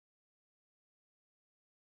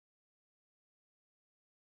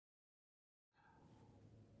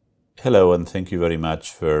Hello, and thank you very much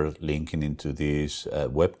for linking into this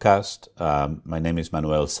webcast. My name is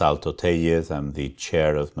Manuel Salto Tellez. I'm the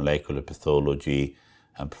Chair of Molecular Pathology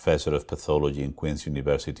and Professor of Pathology in Queen's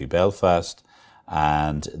University, Belfast.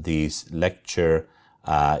 And this lecture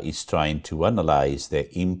is trying to analyze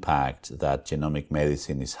the impact that genomic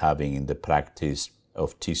medicine is having in the practice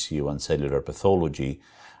of tissue and cellular pathology,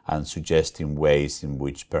 and suggesting ways in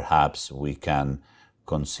which perhaps we can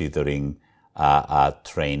considering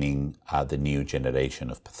training the new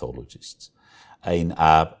generation of pathologists. In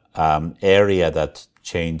an area that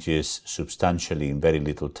changes substantially in very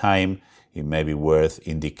little time, it may be worth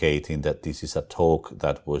indicating that this is a talk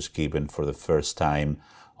that was given for the first time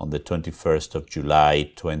on the 21st of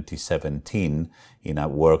July 2017 in a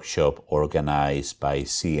workshop organized by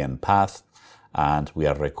CMPath, and we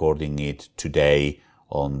are recording it today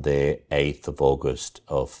on the 8th of August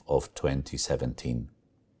of 2017.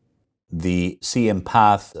 The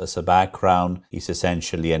CMPath, as a background, is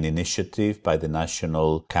essentially an initiative by the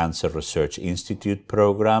National Cancer Research Institute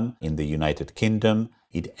program in the United Kingdom.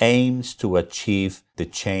 It aims to achieve the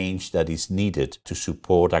change that is needed to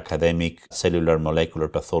support academic cellular molecular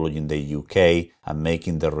pathology in the UK and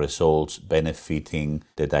making the results benefiting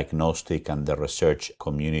the diagnostic and the research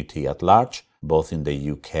community at large, both in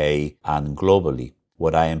the UK and globally.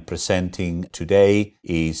 What I am presenting today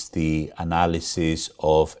is the analysis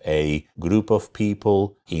of a group of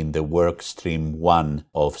people in the work stream 1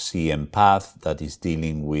 of CMPath that is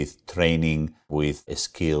dealing with training with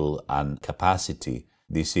skill and capacity.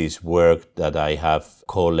 This is work that I have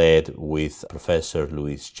co-led with Professor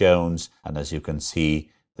Louise Jones, and as you can see,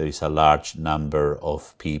 there is a large number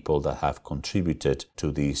of people that have contributed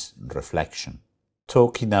to this reflection.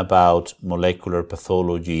 Talking about molecular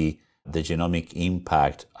pathology, the genomic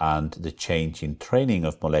impact and the change in training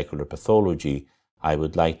of molecular pathology, I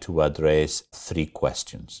would like to address 3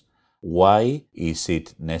 questions. Why is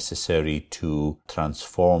it necessary to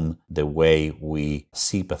transform the way we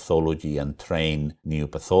see pathology and train new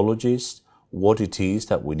pathologists? What it is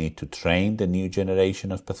that we need to train the new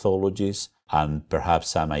generation of pathologists, and perhaps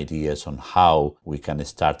some ideas on how we can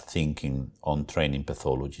start thinking on training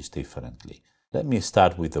pathologists differently. Let me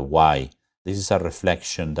start with the why. This is a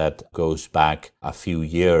reflection that goes back a few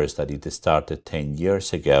years, that it started 10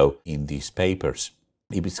 years ago in these papers.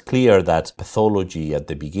 It is clear that pathology at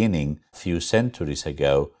the beginning, a few centuries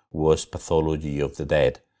ago, was pathology of the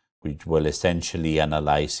dead, which were essentially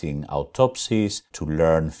analyzing autopsies to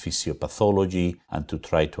learn physiopathology and to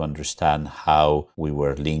try to understand how we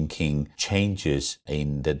were linking changes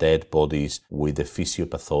in the dead bodies with the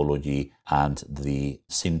physiopathology and the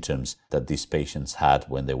symptoms that these patients had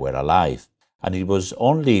when they were alive. And it was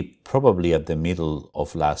only probably at the middle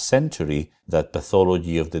of last century that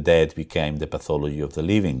pathology of the dead became the pathology of the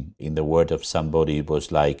living. In the word of somebody, it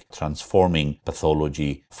was like transforming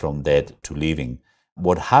pathology from dead to living.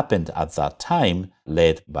 What happened at that time,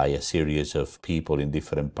 led by a series of people in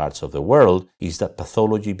different parts of the world, is that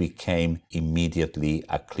pathology became immediately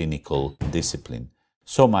a clinical discipline.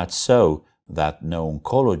 So much so that no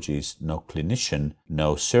oncologist, no clinician,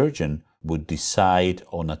 no surgeon would decide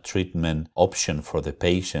on a treatment option for the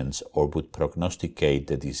patients or would prognosticate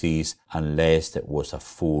the disease unless there was a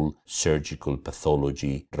full surgical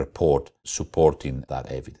pathology report supporting that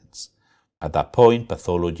evidence. At that point,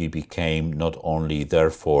 pathology became not only,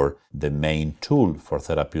 therefore, the main tool for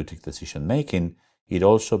therapeutic decision-making, it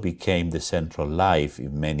also became the central life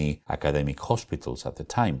in many academic hospitals at the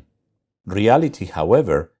time. Reality,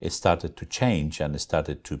 however, started to change and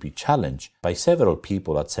started to be challenged by several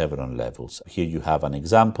people at several levels. Here you have an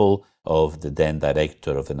example of the then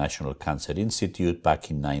director of the National Cancer Institute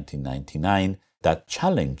back in 1999 that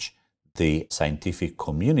challenged the scientific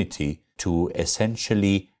community to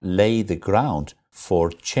essentially lay the ground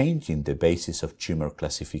for changing the basis of tumor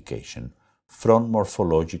classification from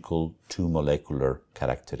morphological to molecular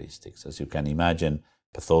characteristics. As you can imagine,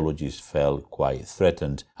 pathologists felt quite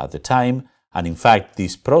threatened at the time, and in fact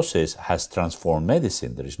this process has transformed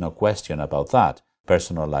medicine. There is no question about that.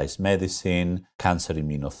 Personalized medicine, cancer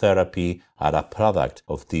immunotherapy are a product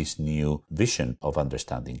of this new vision of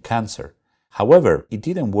understanding cancer. However, it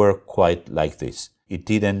didn't work quite like this. It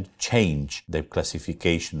didn't change the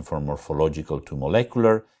classification from morphological to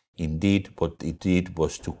molecular. Indeed, what it did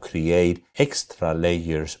was to create extra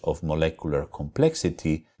layers of molecular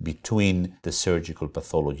complexity between the surgical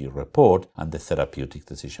pathology report and the therapeutic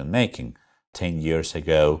decision-making. 10 years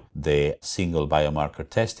ago, the single biomarker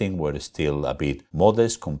testing were still a bit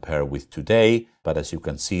modest compared with today, but as you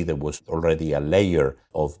can see, there was already a layer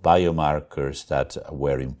of biomarkers that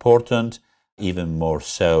were important, even more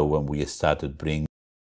so when we started bringing